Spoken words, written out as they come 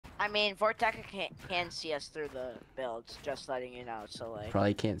I mean, Vortex can see us through the builds, just letting you know. So like.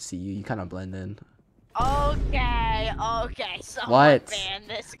 Probably can't see you. You kind of blend in. Okay. Someone What? ban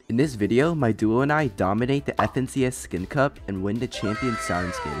this. In this video, my duo and I dominate the FNCS Skin Cup and win the Champion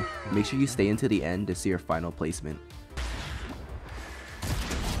Siren skin. Make sure you stay until the end to see our final placement.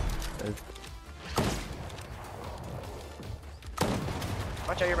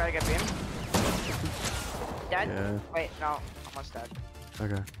 Watch out, you're about to get beamed. Dead? Yeah. Wait, no. Almost dead.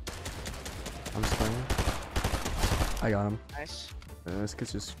 Okay. I'm just playing. I got him. Nice. This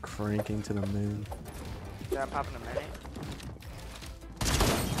kid's just cranking to the moon. Yeah, I'm popping a mini.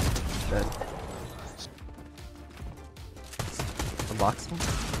 Dead. The box one?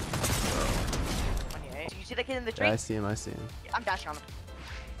 28. Do you see the kid in the tree? Yeah, I see him. I see him. Yeah, I'm dashing on him.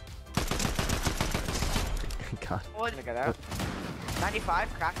 God. Oh, gonna get out.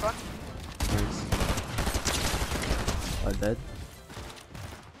 95, cracked one. Nice. Dead.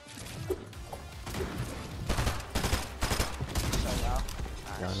 So well.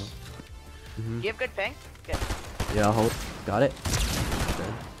 Got Nice. him. Do you have good ping? Good. Yeah, I'll hold. Got it.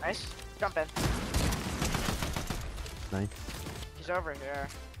 Dead. Nice. Jump in. Nice. He's over here.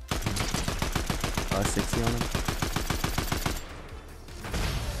 60 on him.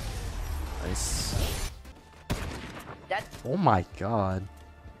 Nice. Dead. Oh my god.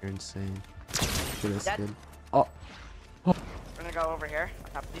 You're insane. Look at this Dead. kid. Oh. We're gonna go over here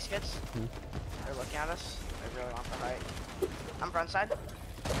on top of these kids. Hmm. They're looking at us. They really want the height. I'm front side.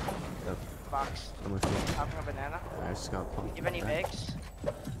 Yep. Box. I'm with you. Popping a banana. I just got pumped. You have any bigs?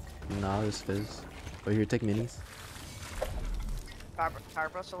 Nah, this fizz. Oh, here, take minis. Power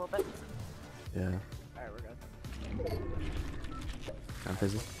burst a little bit. Yeah. Alright, we're good. I'm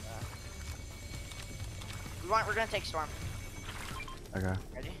fizzy. We're gonna take storm. Okay.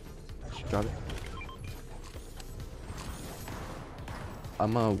 Ready? Drop it.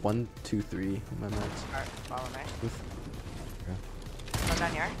 I'm a 1, 2, 3. My max. Alright, follow me. Okay. Come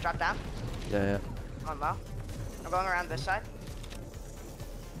down here. Drop down. Yeah. Come on low. I'm going around this side.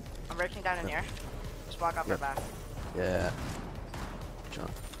 I'm breaking down in here. Just walk up our back. Yeah.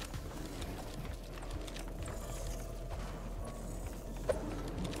 Jump.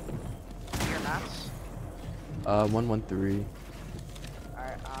 Your maps. 1, 1, 3.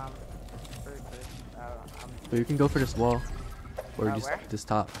 Alright, So you can go for this wall. Or just where? this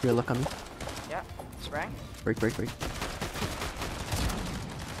top. Here, look on me. Yeah, spraying. Break.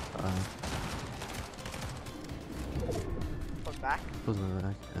 Close back. Close my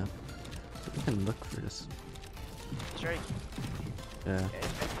back, yeah. So you can look for this. Straight. Yeah. Okay, it's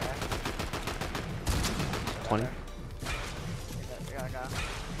good there. 20? We gotta go.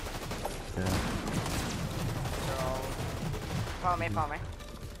 Yeah. So, follow me.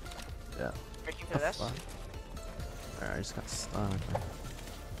 Yeah. Breaking through this. Alright, I just got stunned.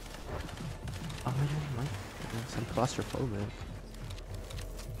 Oh yeah, my goodness, I'm claustrophobic.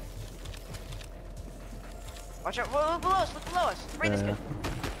 Watch out. Whoa, look below us. Look below us. Spray this Yeah. kid.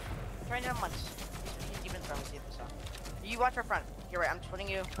 Try him once. He's even throwing see if this out. You watch our front. You're right. I'm putting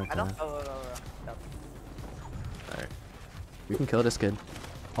you. Okay. I don't. Oh. No. Alright. We can kill this kid.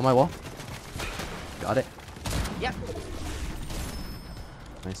 On my wall. Got it. Yep.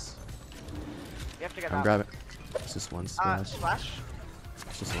 Nice. You have to get I'm out. grabbing. It's just one splash. Splash.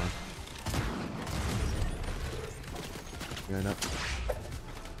 It's just one. Going up.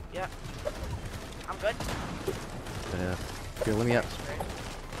 Yeah. I'm good. Yeah. Here, let me up. Straight.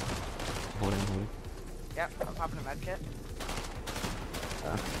 Holding. Yep. I'm popping a med kit.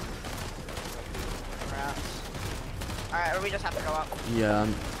 Alright, or we just have to go up. Yeah,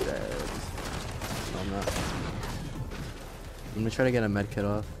 I'm dead. No, I'm not. I'm gonna try to get a med kit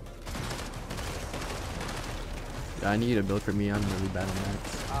off. Yeah, I need you to build for me. I'm really bad on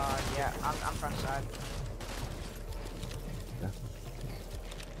meds. Yeah. I'm front side. Yeah.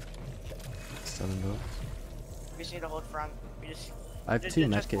 7 builds. We just need to hold front. We just. I have 2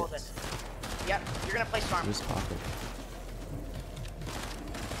 med hold kits. it. Yep. You're gonna play storm. Just pop it.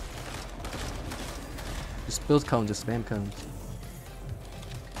 Just build cones, just spam cones.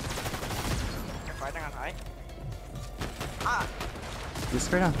 You're fighting on high. Ah. Just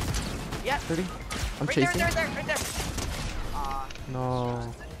straight on. Yep. 30. I'm Right chasing. there. No.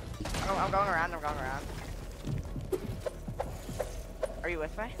 I'm going around. Are you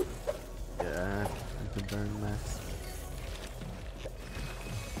with me? Yeah, I could burn max.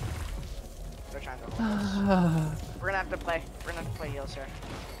 They're trying to hold us. We're gonna have to play. Heals here.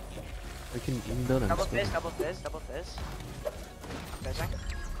 We can build him. Double just build fizz. him. I'm fizzing. Here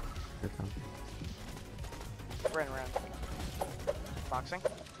it comes. We're in. Boxing.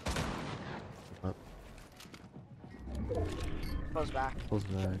 Up. Close back. Pulls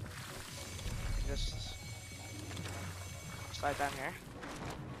back. Just slide down here.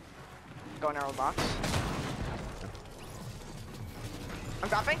 Go in our old box. I'm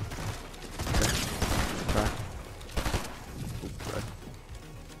dropping. Crack.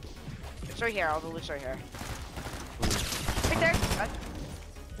 It's right here. All the loot's right here. Right there. Nice.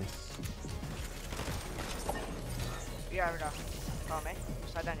 Yeah, we go. Follow me.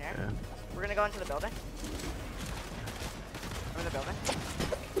 Slide down here. Yeah. We're gonna go into the building. I'm in the building.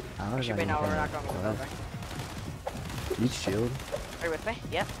 How did Actually, I wait, no, not we're get not going to the that? building. Need shield. Are you with me?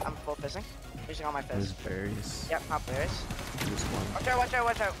 Yep, I'm full fizzing. Using all my There's fizz. berries. Yep, pop berries. Just one. Watch out, watch out,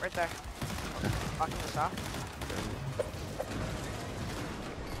 watch out. Right there. Locking this off.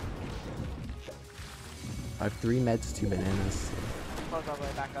 I have 3 meds, 2 bananas. Close all the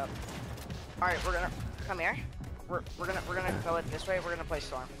way back up. Alright, we're gonna come here. We're gonna go it this way. We're gonna play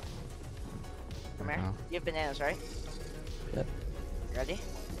storm. Come here. Uh-huh. You have bananas, right? Yep. Ready?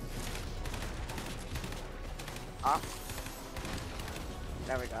 Off.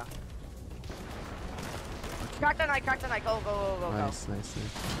 There we go. Crack the knife, go, go, go, go, Nice, nice,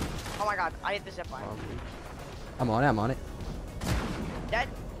 nice. Oh my god, I hit the zip line. I'm on it, I'm on it. Dead.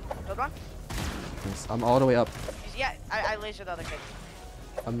 Killed one. Nice. I'm all the way up. Yeah, I lasered the other kid.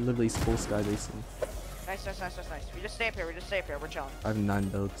 I'm literally full sky basing. Nice, nice, nice, nice, nice. We just stay up here, we're chilling. I have 9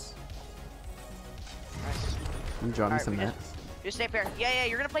 builds. Nice. Can you drop me Alright, some we mats? Just stay up here. Yeah, yeah,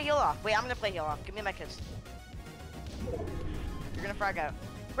 you're gonna play heal off. Wait, I'm gonna play heal off. Give me my kids. You're gonna frag out.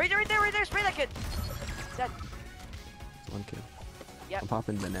 Right there, right there, right there. Spray that kid. Dead. It's 1 kill. Yep. I'm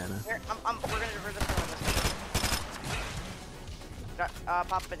popping banana. Here, we're just gonna this.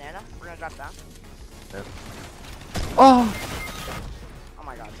 Pop banana. We're gonna drop down. Yep. Oh! Oh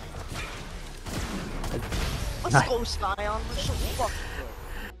my god. I- Let's go, Skyon. We're so fucking